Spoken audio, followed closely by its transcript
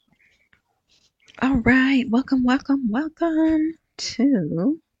All right, welcome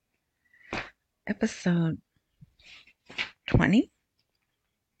to episode 20,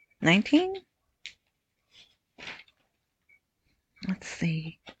 19. Let's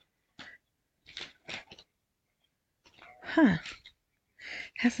see.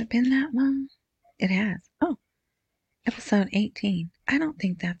 Has it been that long? It has. Oh, episode 18. I don't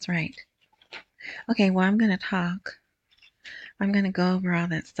think that's right. Okay, well, I'm going to talk. I'm going to go over all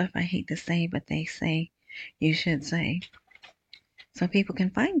that stuff I hate to say, but they say you should say so people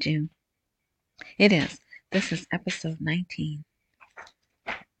can find you. It is. This is episode 19.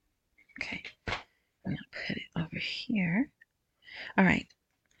 Okay, I'm going to put it over here. All right.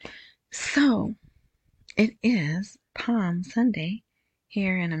 So, it is Palm Sunday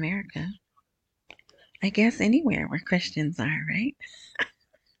here in America. I guess anywhere where Christians are, right?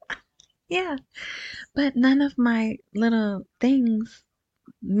 Yeah. But none of my little things,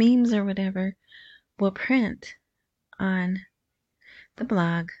 memes or whatever, will print on the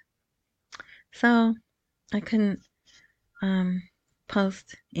blog. So I couldn't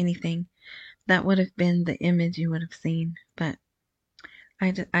post anything. That would have been the image you would have seen. But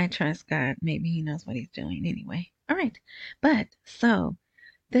I trust God. Maybe He knows what He's doing anyway. All right. But so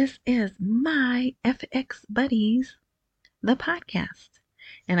this is my FX Buddies, the podcast.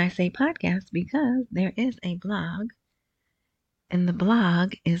 And I say podcast because there is a blog, and the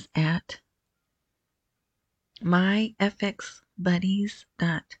blog is at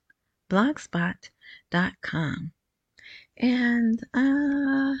myfxbuddies.blogspot.com. And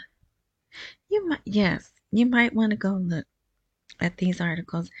you might want to go look at these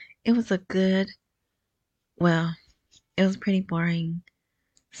articles. It was it was pretty boring.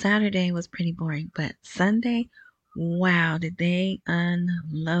 Saturday was pretty boring, but Sunday, wow, did they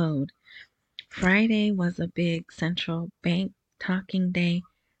unload. Friday was a big central bank talking day,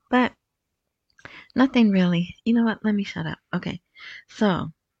 but nothing really. You know what? Let me shut up. Okay.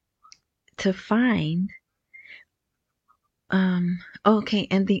 So, to find, okay,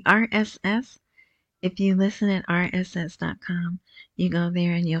 and the RSS, if you listen at rss.com, you go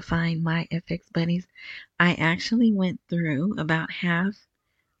there and you'll find my FX Buddies. I actually went through about half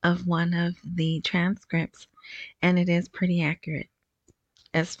of one of the transcripts, and it is pretty accurate.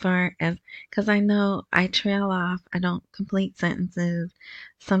 As far as, because I know I trail off, I don't complete sentences.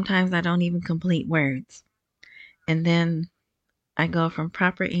 Sometimes I don't even complete words. And then I go from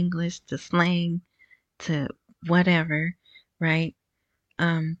proper English to slang to whatever, right?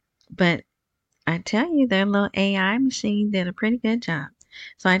 But I tell you, their little AI machine did a pretty good job.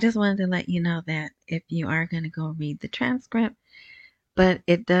 So I just wanted to let you know that if you are going to go read the transcript, but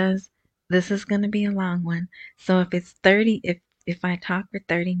this is going to be a long one. So if it's 30, if I talk for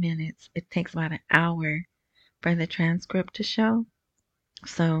 30 minutes, it takes about an hour for the transcript to show.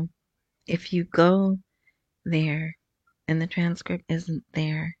 So if you go there and the transcript isn't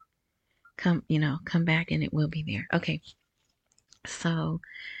there, come back and it will be there. Okay. So,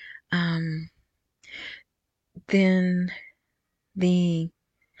 then the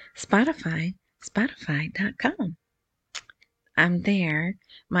Spotify.com. I'm there.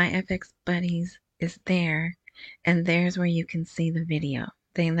 My FX Buddies is there. And there's where you can see the video.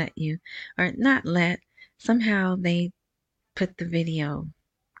 They let you, or not let, somehow they put the video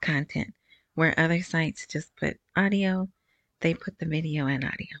content where other sites just put audio. They put the video and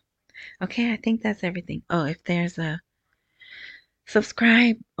audio. Okay, I think that's everything. Oh, if there's a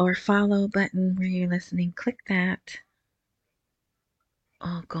subscribe or follow button where you're listening, click that.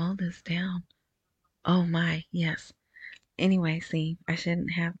 Oh, gold is down. Oh my, yes. Anyway, see, I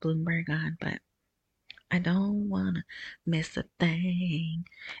shouldn't have Bloomberg on, but I don't want to miss a thing.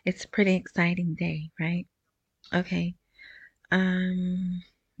 It's a pretty exciting day, right? Okay.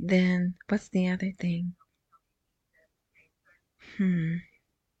 Then what's the other thing?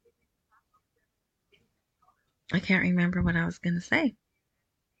 I can't remember what I was going to say.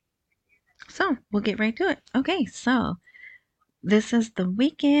 So we'll get right to it. Okay, so this is the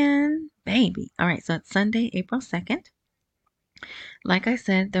weekend, baby. All right, so it's Sunday, April 2nd. Like I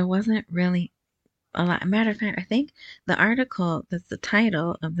said, there wasn't really a lot. Matter of fact, I think the article, that's the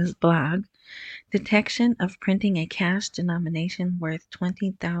title of this blog, Detection of Printing a Cash Denomination Worth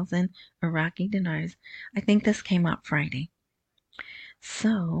 20,000 Iraqi Dinars. I think this came out Friday.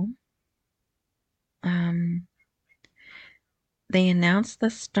 So, they announced the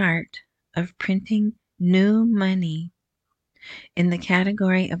start of printing new money in the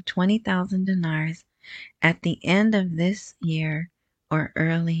category of 20,000 dinars at the end of this year or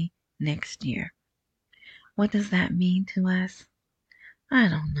early next year. What does that mean to us? I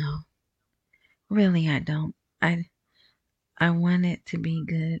don't know. Really, I don't. I want it to be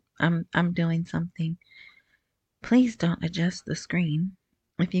good. I'm doing something. Please don't adjust the screen.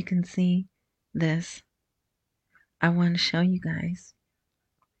 If you can see this, I want to show you guys.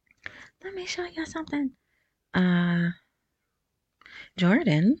 Let me show you something.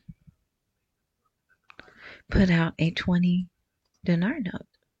 Jordan put out a 20 dinar note.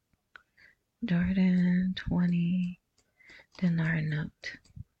 Jordan 20 dinar note.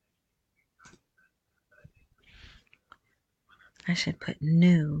 I should put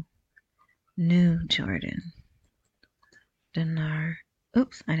new Jordan dinar.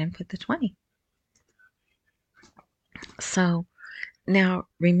 Oops, I didn't put the 20. So now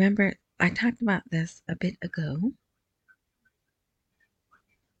remember, I talked about this a bit ago.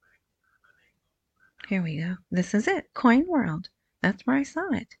 Here we go. This is it. Coin World. That's where I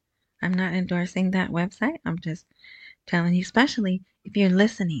saw it. I'm not endorsing that website. I'm just telling you, especially if you're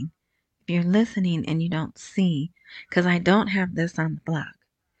listening. If you're listening and you don't see, because I don't have this on the blog.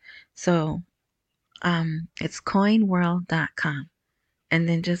 So it's coinworld.com. And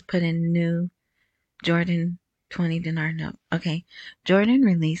then just put in new Jordan 20 dinar note. Okay. Jordan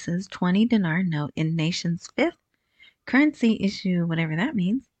releases 20 dinar note in nation's 5th currency issue, whatever that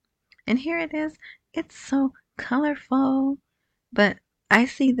means. And here it is. It's so colorful. But I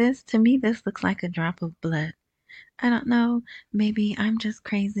see this, to me, this looks like a drop of blood. I don't know. Maybe I'm just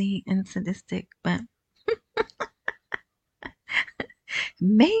crazy and sadistic, but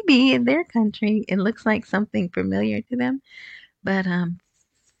maybe in their country it looks like something familiar to them. But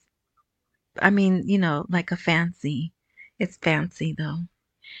I mean, like a fancy. It's fancy though,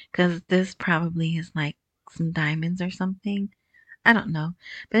 because this probably is like some diamonds or something. I don't know.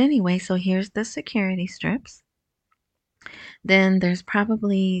 But anyway, so here's the security strips. Then there's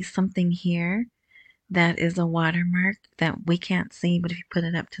probably something here that is a watermark that we can't see, but if you put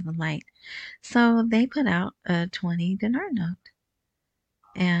it up to the light. So they put out a 20 dinar note.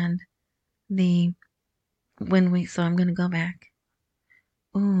 And so I'm going to go back.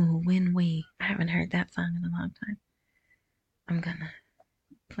 Ooh, I haven't heard that song in a long time. I'm going to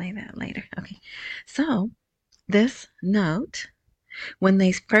play that later. Okay. So this note, when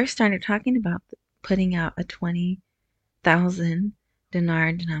they first started talking about putting out a 20,000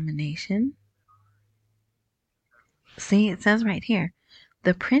 dinar denomination, see, it says right here,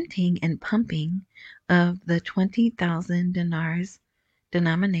 the printing and pumping of the 20,000 dinars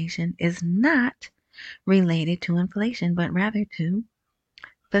denomination is not related to inflation, but rather to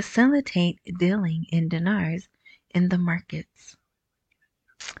facilitate dealing in dinars in the markets.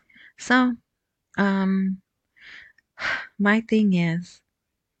 So, my thing is,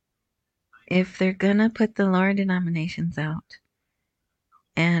 if they're gonna put the lower denominations out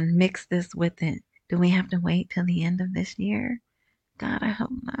and mix this with it, do we have to wait till the end of this year? God, I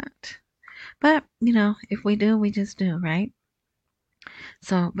hope not. But, if we do, we just do, right?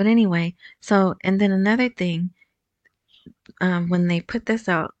 So, but anyway, and then another thing, when they put this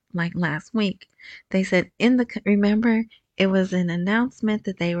out like last week, they said remember, it was an announcement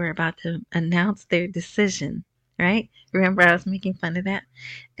that they were about to announce their decision, right? Remember, I was making fun of that?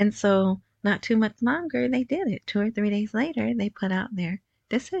 And so not too much longer, they did it. 2 or 3 days later, they put out their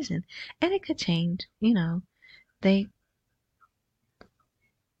decision. And it could change, they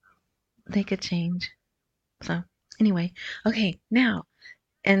could change. So anyway, okay, now,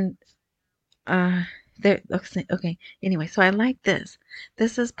 and okay. Anyway, so I like this.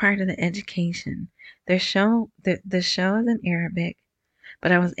 This is part of the education. The show is in Arabic,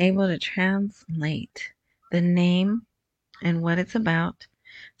 but I was able to translate the name and what it's about.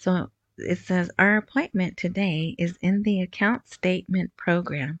 So it says our appointment today is in the account statement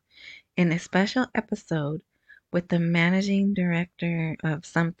program in a special episode with the managing director of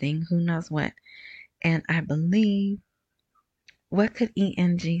something, who knows what. And I believe, what could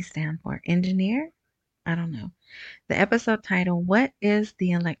ENG stand for? Engineer? I don't know. The episode title, What is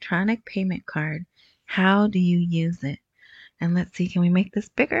the Electronic Payment Card? How do you use it? And let's see, can we make this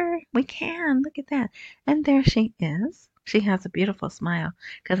bigger? We can. Look at that. And there she is. She has a beautiful smile,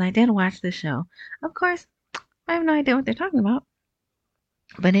 because I did watch the show. Of course, I have no idea what they're talking about.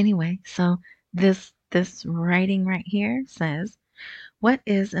 But anyway, so this writing right here says, what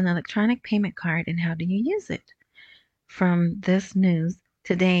is an electronic payment card and how do you use it? From this news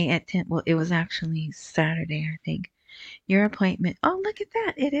today at 10, well, it was actually Saturday, I think. Your appointment. Oh, look at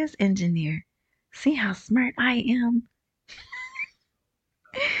that. It is engineer. See how smart I am?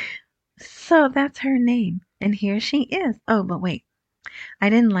 So that's her name. And here she is. Oh, but wait. I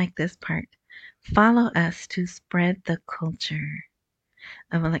didn't like this part. Follow us to spread the culture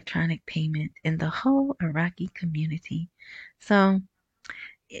of electronic payment in the whole Iraqi community. So,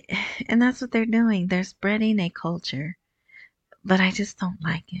 and that's what they're doing. They're spreading a culture but I just don't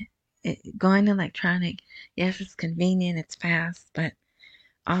like it. Going electronic, yes, it's convenient, it's fast, but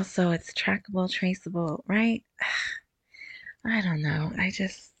also it's trackable, traceable, right? I don't know.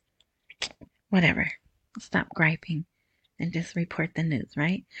 Whatever. Stop griping and just report the news,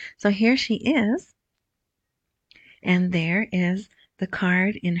 right? So here she is, and there is the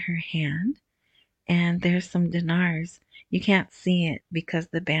card in her hand, and there's some dinars. You can't see it because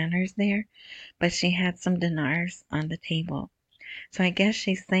the banner's there, but she had some dinars on the table. So I guess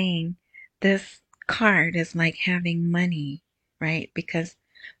she's saying this card is like having money, right? Because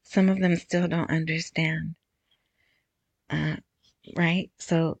some of them still don't understand, uh, right?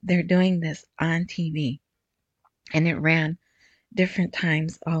 So they're doing this on TV, and it ran different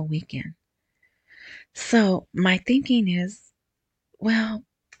times all weekend. So my thinking is, well,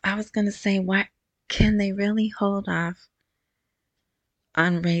 I was going to say, why can they really hold off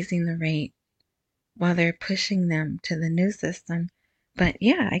on raising the rate while they're pushing them to the new system? But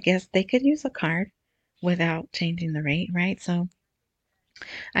yeah, I guess they could use a card without changing the rate, right? So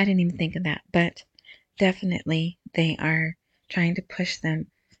I didn't even think of that, but definitely they are trying to push them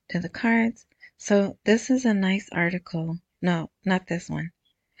to the cards. So this is a nice article. No, not this one.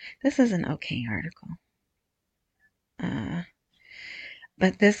 This is an okay article. Uh,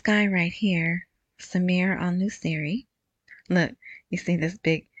 but this guy right here, Samir al-Nusiri, look, you see this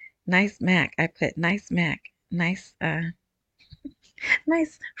big, nice Mac. I put nice Mac, nice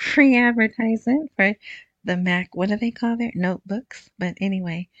free advertisement for the Mac. What do they call their notebooks? But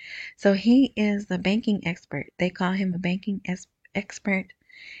anyway, so he is the banking expert. They call him a banking expert.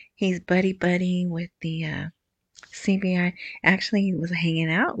 He's buddy with the CBI. Actually, he was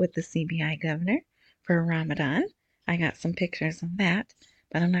hanging out with the CBI governor for Ramadan. I got some pictures of that,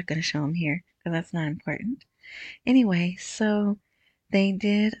 but I'm not going to show them here because that's not important. Anyway, so they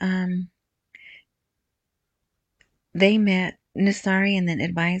did, they met Nusari and then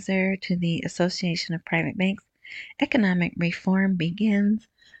advisor to the Association of Private Banks. Economic reform begins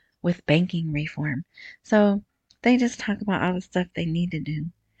with banking reform. So they just talk about all the stuff they need to do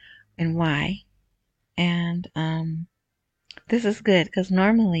and why. And this is good because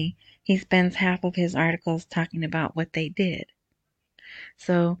normally he spends half of his articles talking about what they did.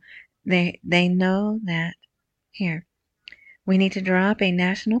 So they know that here we need to draw up a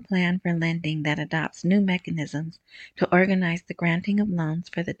national plan for lending that adopts new mechanisms to organize the granting of loans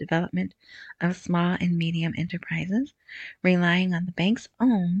for the development of small and medium enterprises, relying on the bank's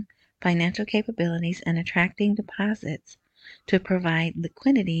own financial capabilities and attracting deposits to provide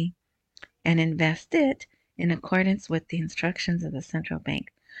liquidity and invest it in accordance with the instructions of the central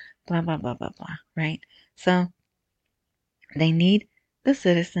bank. Blah, blah, blah, blah, blah, right? So they need the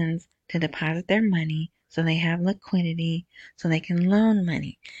citizens to deposit their money so they have liquidity so they can loan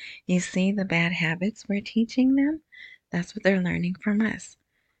money. You see the bad habits we're teaching them? That's what they're learning from us.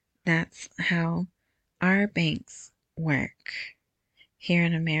 That's how our banks work here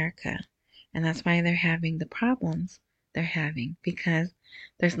in America. And that's why they're having the problems they're having because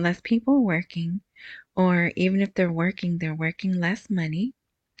there's less people working, or even if they're working less money.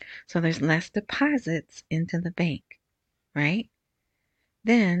 So there's less deposits into the bank, right?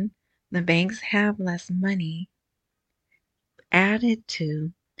 Then the banks have less money added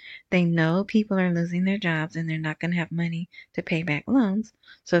to, they know people are losing their jobs and they're not going to have money to pay back loans.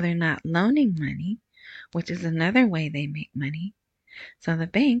 So they're not loaning money, which is another way they make money. So the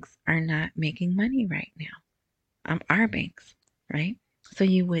banks are not making money right now. Our banks, right? So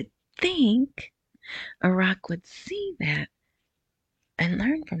you would think Iraq would see that and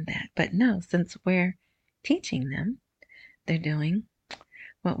learn from that. But no, since we're teaching them, they're doing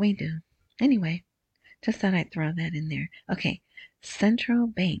what we do. Anyway, just thought I'd throw that in there. Okay, central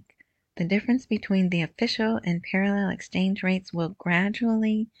bank. The difference between the official and parallel exchange rates will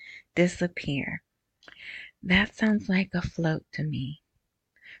gradually disappear. That sounds like a float to me,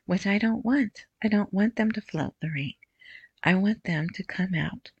 which I don't want. I don't want them to float the rate. I want them to come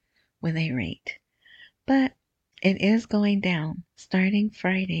out with a rate. But it is going down starting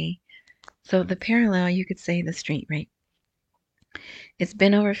Friday. So the parallel, you could say the street rate. It's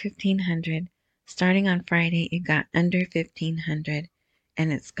been over 1,500. Starting on Friday, it got under 1,500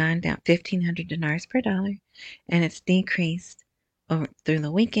 and it's gone down 1,500 dinars per dollar, and it's decreased through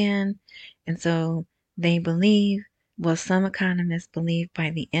the weekend. And so they believe, well, some economists believe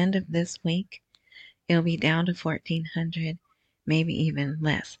by the end of this week, it'll be down to 1,400, maybe even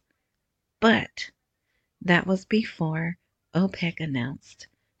less. But that was before OPEC announced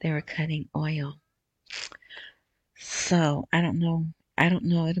they were cutting oil. So I don't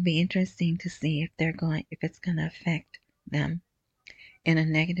know. It'll be interesting to see if it's going to affect them in a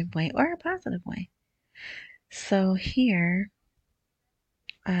negative way or a positive way. So here,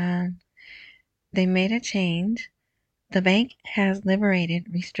 they made a change. The bank has liberated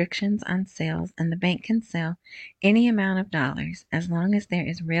restrictions on sales, and the bank can sell any amount of dollars as long as there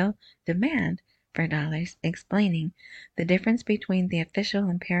is real demand for dollars, explaining the difference between the official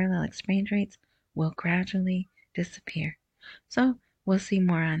and parallel exchange rates will gradually disappear. So we'll see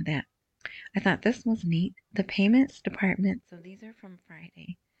more on that. I thought this was neat. The payments department, so these are from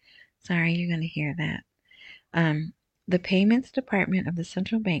Friday. Sorry, you're going to hear that. The payments department of the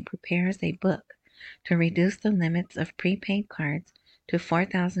central bank prepares a book to reduce the limits of prepaid cards to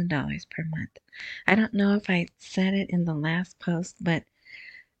 $4,000 per month. I don't know if I said it in the last post, but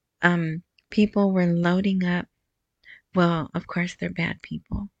people were loading up. Well, of course, they're bad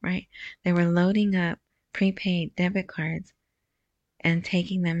people, right? They were loading up prepaid debit cards and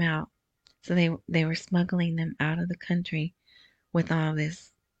taking them out. So they were smuggling them out of the country with all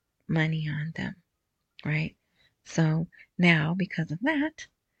this money on them, right? So now, because of that,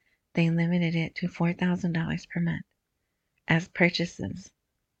 they limited it to $4,000 per month as purchases.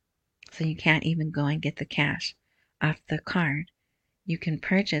 So you can't even go and get the cash off the card. You can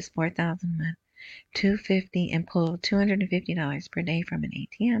purchase $4,000 a month, $250 and pull $250 per day from an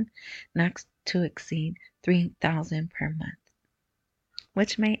ATM, not to exceed $3,000 per month,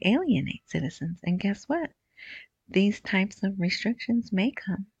 which may alienate citizens. And guess what? These types of restrictions may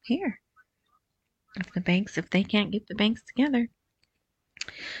come here. If they can't get the banks together,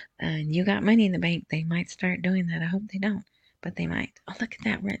 and you got money in the bank, they might start doing that. I hope they don't, but they might. Oh, look at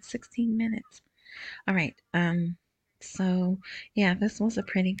that. We're at 16 minutes. All right. So yeah, this was a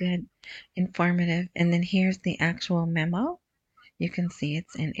pretty good, informative. And then here's the actual memo. You can see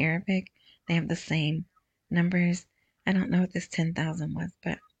it's in Arabic. They have the same numbers. I don't know what this 10,000 was,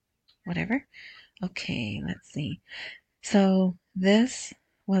 but whatever. Okay, let's see. So this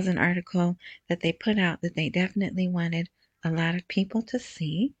was an article that they put out that they definitely wanted a lot of people to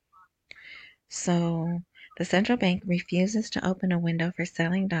see. So the central bank refuses to open a window for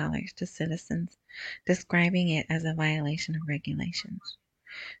selling dollars to citizens, describing it as a violation of regulations.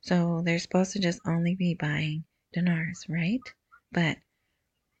 So they're supposed to just only be buying dinars, right? But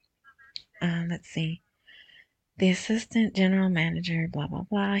let's see. The assistant general manager, blah, blah,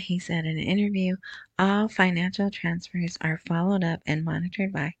 blah, he said in an interview, all financial transfers are followed up and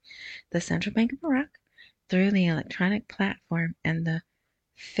monitored by the Central Bank of Iraq through the electronic platform and the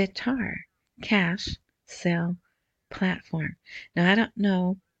FITAR cash sale platform. Now, I don't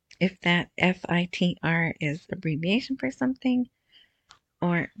know if that FITR is abbreviation for something,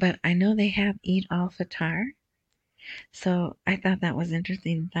 but I know they have Eid al-Fitr. So I thought that was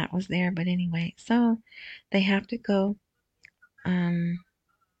interesting that was there. But anyway, so they have to go.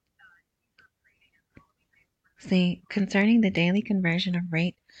 See, concerning the daily conversion of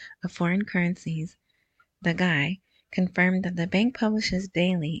rate of foreign currencies, the guy confirmed that the bank publishes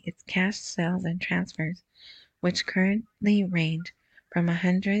daily its cash sales and transfers, which currently range from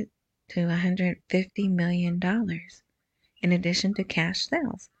 $100 to $150 million, in addition to cash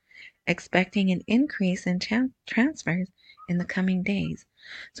sales, expecting an increase in transfers in the coming days.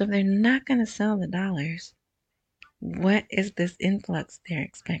 So if they're not going to sell the dollars, what is this influx they're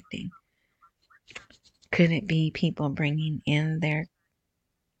expecting? Could it be people bringing in their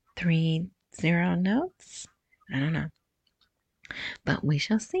 3 0 notes? I don't know. But we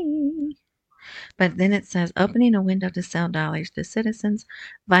shall see. But then it says opening a window to sell dollars to citizens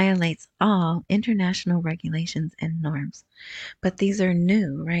violates all international regulations and norms. But these are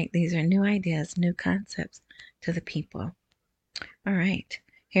new, right? These are new ideas, new concepts to the people. All right.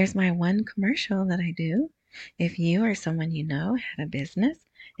 Here's my one commercial that I do. If you or someone you know had a business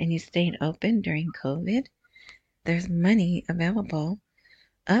and you stayed open during COVID, there's money available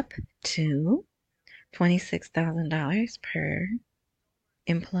up to $26,000 per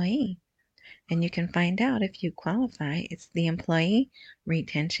employee. And you can find out if you qualify. It's the Employee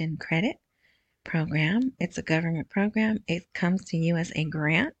Retention Credit Program. It's a government program. It comes to you as a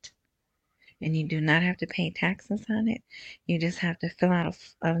grant, and you do not have to pay taxes on it. You just have to fill out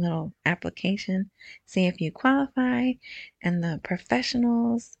a little application, see if you qualify, and the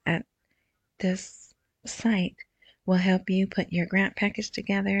professionals at this site will help you put your grant package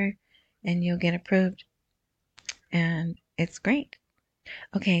together, and you'll get approved. And it's great.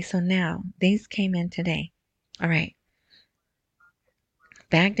 Okay, so now these came in today. All right.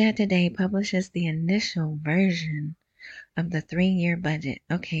 Baghdad Today publishes the initial version of the 3-year budget.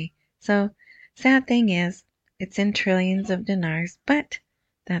 Okay, so sad thing is it's in trillions of dinars, but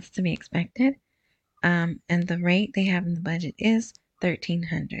that's to be expected. And the rate they have in the budget is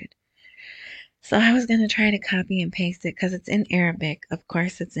 1,300. So I was going to try to copy and paste it because it's in Arabic. Of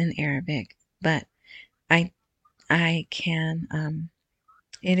course, it's in Arabic, but I can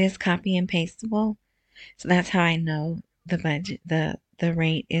It is copy and pastable. So that's how I know the budget, the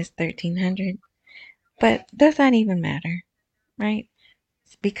rate is 1300. But does that even matter, right?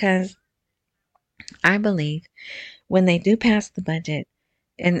 Because I believe when they do pass the budget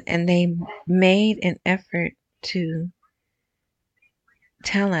and they made an effort to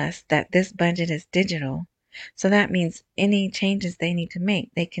tell us that this budget is digital. So that means any changes they need to make,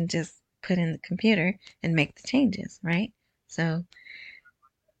 they can just put in the computer and make the changes, right? So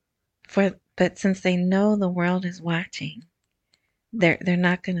but since they know the world is watching, they're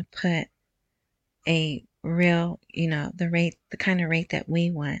not going to put a real, the kind of rate that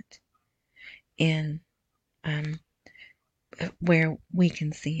we want in um, where we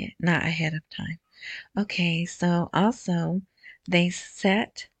can see it, not ahead of time. Okay, so also they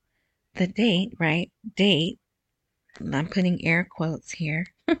set the date, right? Date, I'm putting air quotes here,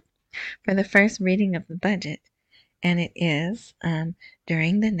 for the first reading of the budget, and it is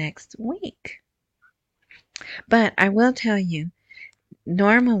during the next week. But I will tell you,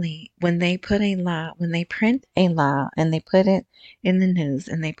 normally when they print a law and they put it in the news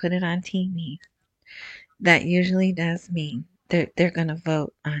and they put it on TV, that usually does mean they're going to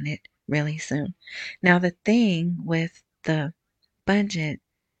vote on it really soon. Now, the thing with the budget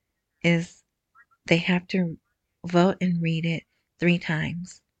is they have to vote and read it 3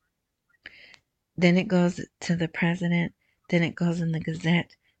 times. Then it goes to the president, then it goes in the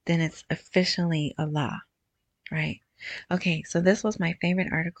Gazette, then it's officially a law, right? Okay, so this was my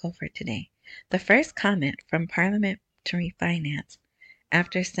favorite article for today. The first comment from Parliamentary Finance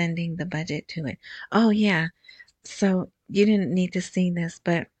after sending the budget to it. Oh, yeah. So you didn't need to see this,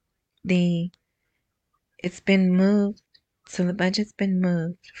 but it's been moved. So the budget's been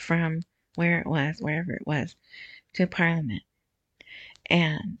moved from wherever it was, to Parliament.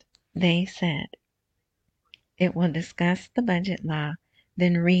 And they said it will discuss the budget law,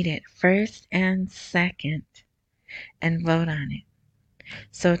 then read it first and second and vote on it.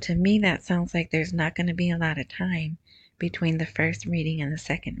 So to me, that sounds like there's not going to be a lot of time between the first reading and the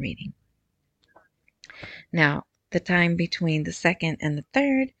second reading. Now, the time between the second and the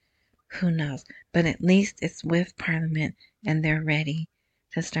third, who knows? But at least it's with Parliament and they're ready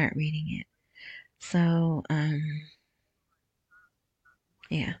to start reading it. So,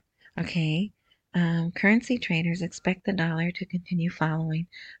 yeah. Okay. Currency traders expect the dollar to continue following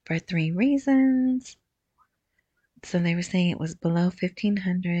for 3 reasons. So they were saying it was below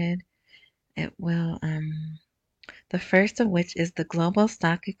 1500. It will, the first of which is the global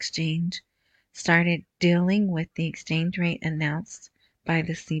stock exchange started dealing with the exchange rate announced by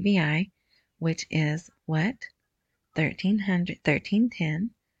the CBI, which is what? 1310.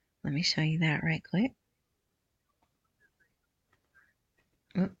 Let me show you that right quick.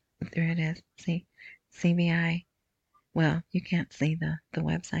 Oh, there it is. See, CBI. Well, you can't see the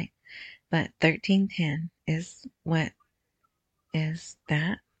website, but 1310 is what is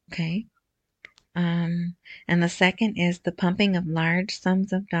that. Okay. And the second is the pumping of large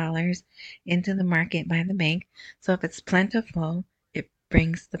sums of dollars into the market by the bank. So if it's plentiful, it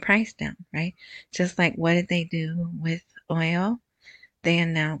brings the price down, right? Just like what did they do with oil? They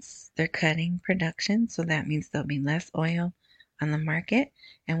announced they're cutting production, so that means there'll be less oil on the market.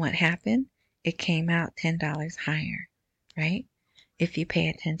 And what happened? It came out $10 higher, right? If you pay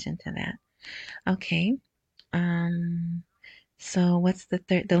attention to that. Okay. So what's the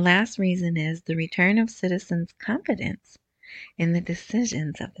third? The last reason is the return of citizens' confidence in the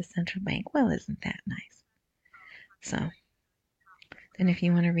decisions of the central bank. Well, isn't that nice? So then if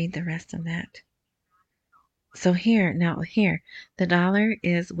you want to read the rest of that. So here, the dollar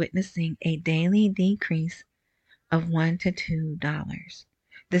is witnessing a daily decrease of $1 to $2.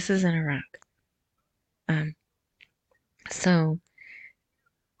 This is in Iraq. So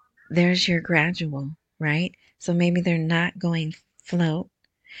there's your gradual, right? So maybe they're not going float.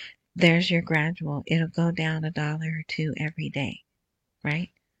 There's your gradual. It'll go down $1 or $2 every day, right?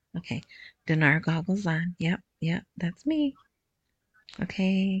 Okay. Dinar goggles on. Yep, that's me.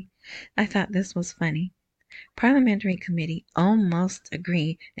 Okay. I thought this was funny. Parliamentary committee almost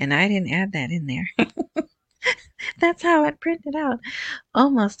agree, and I didn't add that in there. That's how it printed out.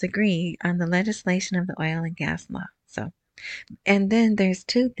 Almost agree on the legislation of the oil and gas law. So, and then there's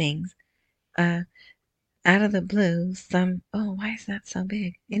 2 things. Out of the blue, why is that so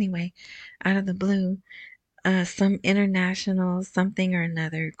big? Anyway, out of the blue, some international something or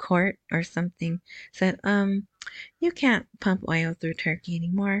another court or something said, you can't pump oil through Turkey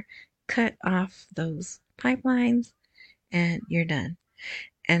anymore. Cut off those pipelines and you're done.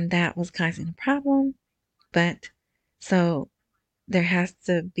 And that was causing a problem. But so there has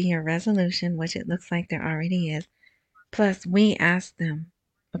to be a resolution, which it looks like there already is. Plus, we asked them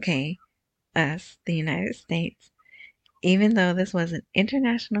okay, us, the United States, even though this was an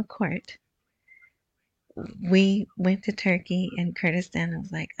international court, we went to Turkey and Kurdistan and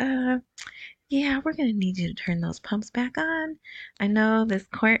was like, yeah, we're going to need you to turn those pumps back on. I know this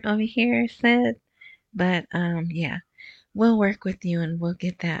court over here said, but yeah, we'll work with you and we'll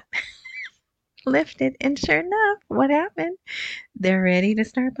get that lifted. And sure enough, what happened? They're ready to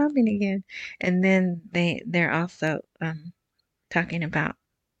start pumping again. And then they're also talking about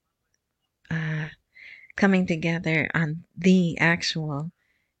uh, coming together on the actual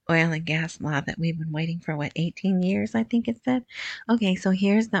oil and gas law that we've been waiting for, what, 18 years, I think it said? Okay, so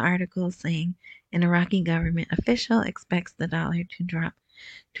here's the article saying an Iraqi government official expects the dollar to drop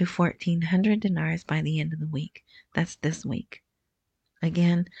to 1,400 dinars by the end of the week. That's this week.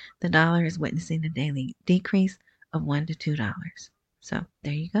 Again, the dollar is witnessing a daily decrease of $1 to $2. So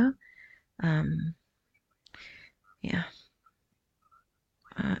there you go. Yeah.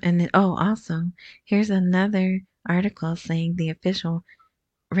 And then, also, here's another article saying the official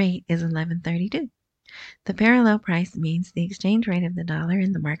rate is 11.32. The parallel price means the exchange rate of the dollar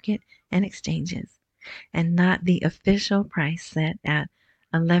in the market and exchanges, and not the official price set at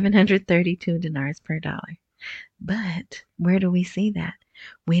 1,132 dinars per dollar. But where do we see that?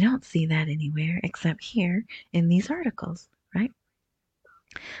 We don't see that anywhere except here in these articles, right?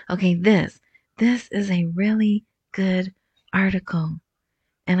 Okay, this is a really good article,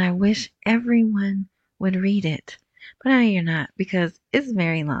 and I wish everyone would read it. But no, you're not, because it's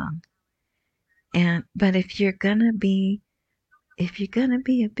very long. But if you're gonna be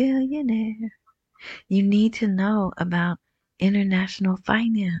a billionaire, you need to know about international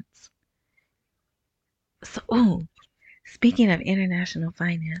finance. So, speaking of international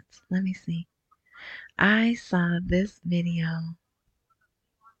finance, let me see. I saw this video.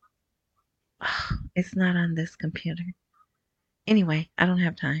 Oh, it's not on this computer. Anyway, I don't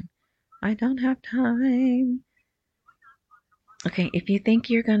have time. I don't have time. Okay, if you think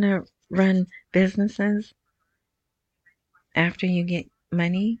you're gonna run businesses after you get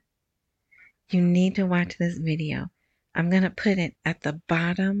money, you need to watch this video. I'm gonna put it at the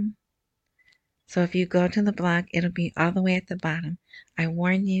bottom. So if you go to the blog, it'll be all the way at the bottom. I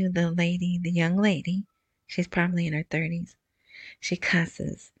warn you, the young lady, she's probably in her 30s. She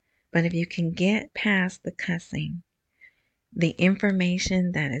cusses. But if you can get past the cussing, the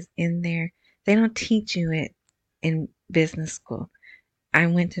information that is in there, they don't teach you it in business school.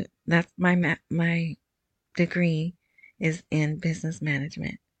 That's my degree is in business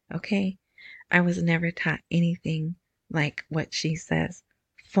management. Okay? I was never taught anything like what she says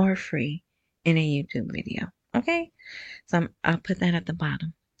for free in a YouTube video. Okay? So I'll put that at the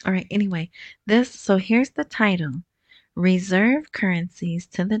bottom. All right, anyway, so here's the title. Reserve currencies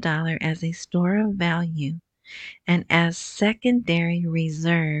to the dollar as a store of value and as secondary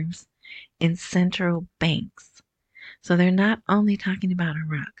reserves in central banks. So they're not only talking about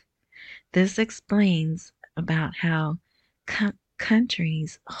Iraq. This explains about how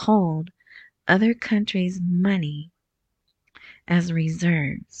countries hold other countries' money as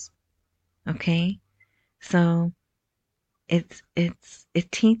reserves. Okay? So it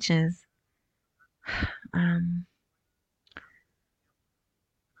teaches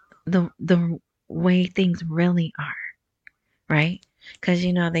the way things really are, right? Because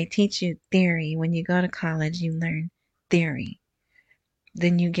they teach you theory. When you go to college, you learn theory.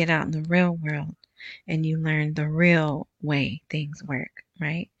 Then you get out in the real world and you learn the real way things work,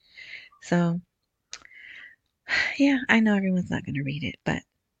 right? So, yeah, I know everyone's not going to read it, but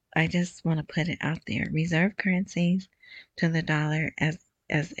I just want to put it out there. Reserve currencies to the dollar as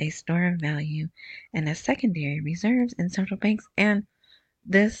a store of value and as secondary reserves in central banks. And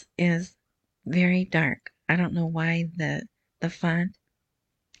this is very dark. I don't know why the font,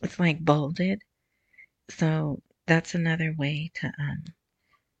 it's like bolded. So that's another way to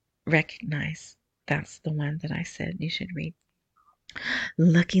recognize that's the one that I said you should read.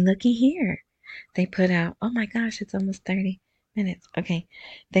 Looky here. They put out, oh my gosh, it's almost 30 minutes. Okay.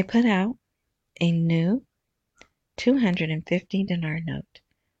 They put out a new 250 dinar note.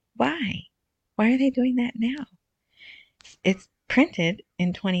 Why? Why are they doing that now? It's printed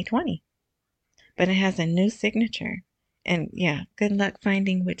in 2020, but it has a new signature. And yeah, good luck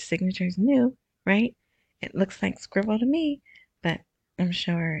finding which signature is new, right? It looks like scribble to me, but I'm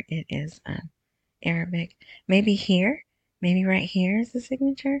sure it is Arabic. Maybe right here is the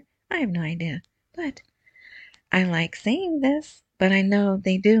signature. I have no idea, but I like seeing this. But I know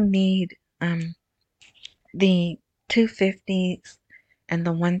they do need the 250s and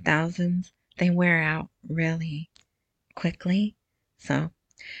the 1000s. They wear out really quickly, so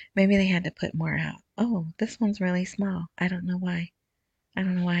maybe they had to put more out. Oh, this one's really small. I don't know why. I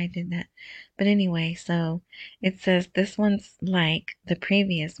don't know why I did that. But anyway, so it says this one's like the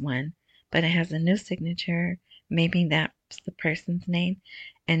previous one, but it has a new signature. Maybe that's the person's name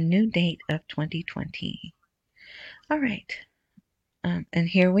and new date of 2020. All right. And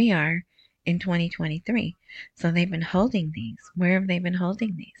here we are in 2023. So they've been holding these. Where have they been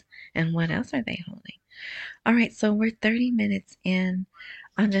holding these? And what else are they holding? All right, so we're 30 minutes in.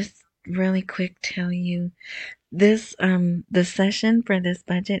 I'll just really quick tell you this the session for this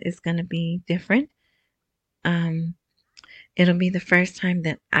budget is going to be different. Um it'll be the first time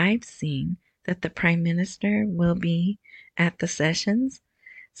that I've seen that the prime minister will be at the sessions.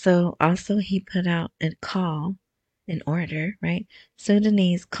 So also he put out a call, an order, right?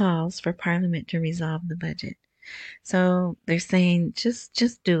 Sudanese calls for parliament to resolve the budget. So they're saying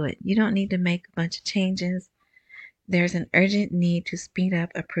just do it. You don't need to make a bunch of changes. There's an urgent need to speed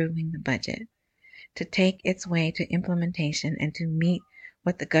up approving the budget, to take its way to implementation and to meet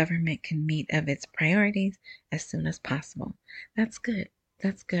what the government can meet of its priorities as soon as possible. That's good.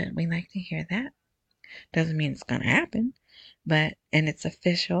 That's good. We like to hear that. Doesn't mean it's going to happen, but and it's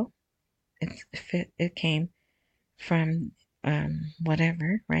official. It came from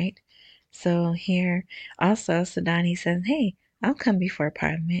whatever, right? So here also Sudani says, hey, I'll come before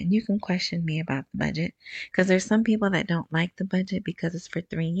Parliament and you can question me about the budget. Because there's some people that don't like the budget because it's for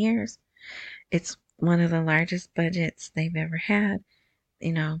 3 years. It's one of the largest budgets they've ever had.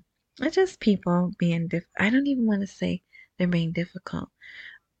 You know, it's just people being I don't even want to say they're being difficult.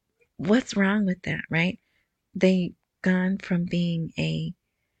 What's wrong with that, right? They gone from being a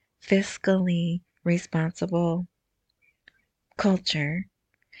fiscally responsible culture,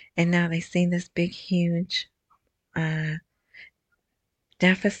 and now they see this big, huge uh,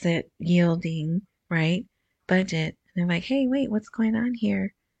 deficit yielding, right, budget. And they're like, hey, wait, what's going on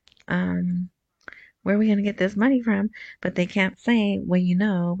here? Um, where are we going to get this money from? But they can't say,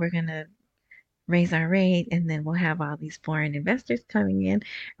 well, we're going to raise our rate and then we'll have all these foreign investors coming in,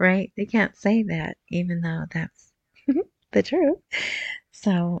 right? They can't say that, even though that's the truth.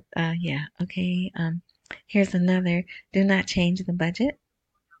 So, yeah, okay. Here's another, do not change the budget,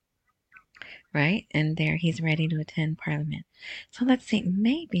 right? And there he's ready to attend Parliament. So let's see,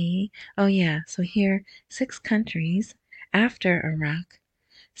 maybe, oh yeah, so here, 6 countries after Iraq,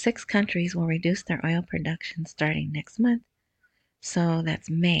 6 countries will reduce their oil production starting next month. So that's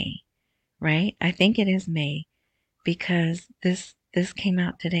May, right? I think it is May because this came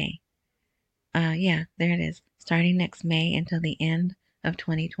out today. Yeah, there it is. Starting next May until the end of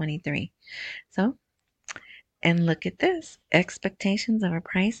 2023. So, and look at this. Expectations of a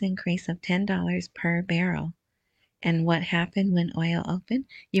price increase of $10 per barrel. And what happened when oil opened?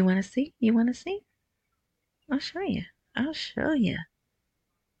 You want to see? You want to see? I'll show you. I'll show you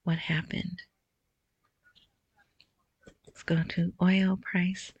what happened. Let's go to oil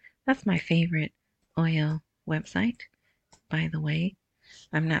price. That's my favorite oil website, by the way.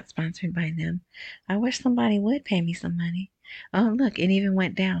 I'm not sponsored by them. I wish somebody would pay me some money. Oh, look, it even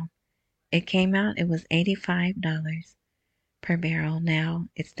went down. It came out, it was $85 per barrel. Now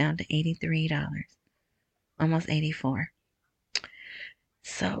it's down to $83, almost 84.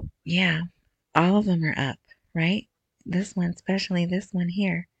 So, yeah, all of them are up, right? This one, especially this one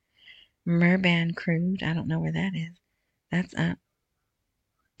here, Merban crude, I don't know where that is. That's up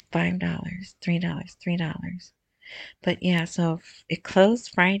 $5, $3, $3. But yeah, so it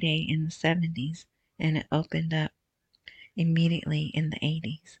closed Friday in the 70s and it opened up immediately in the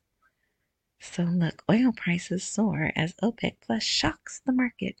 80s. So look, oil prices soar as OPEC Plus shocks the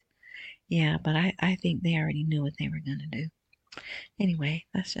market. Yeah, but I think they already knew what they were going to do. Anyway,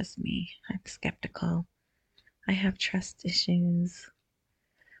 that's just me. I'm skeptical. I have trust issues.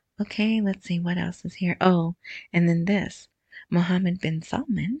 Okay, let's see what else is here. Oh, and then this. Mohammed bin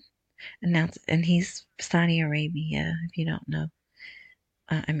Salman announced, and he's Saudi Arabia, if you don't know.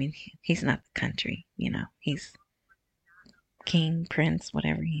 I mean, he's not the country, he's king, prince,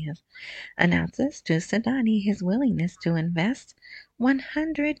 whatever he is, announces to Sudani his willingness to invest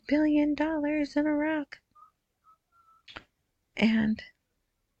 $100 billion in Iraq. And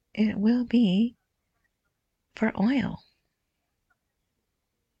it will be for oil.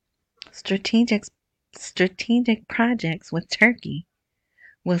 Strategic projects with Turkey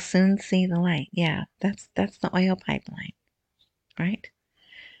will soon see the light. Yeah, that's the oil pipeline, right?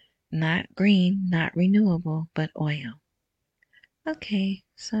 Not green, not renewable, but oil. Okay,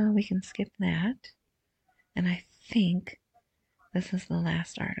 so we can skip that. And I think this is the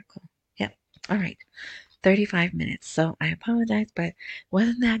last article. Yep. All right. 35 minutes. So I apologize, but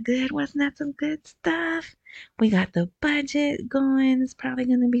wasn't that good? Wasn't that some good stuff? We got the budget going. It's probably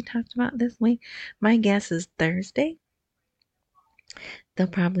going to be talked about this week. My guess is Thursday. They'll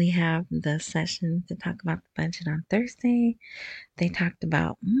probably have the session to talk about the budget on Thursday. They talked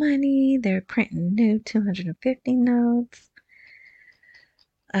about money. They're printing new 250 notes.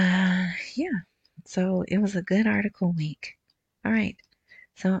 Yeah. So it was a good article week. All right.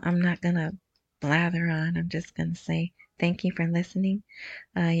 So I'm not going to blather on. I'm just going to say thank you for listening.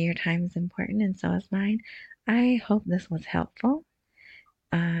 Your time is important, and so is mine. I hope this was helpful.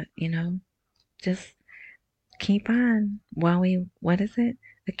 You know, just keep on while we, what is it?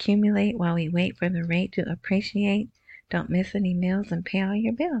 Accumulate while we wait for the rate to appreciate. Don't miss any meals and pay all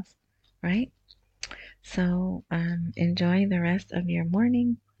your bills, right? So enjoy the rest of your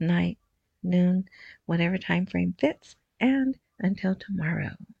morning, night, noon, whatever time frame fits, and until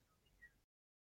tomorrow.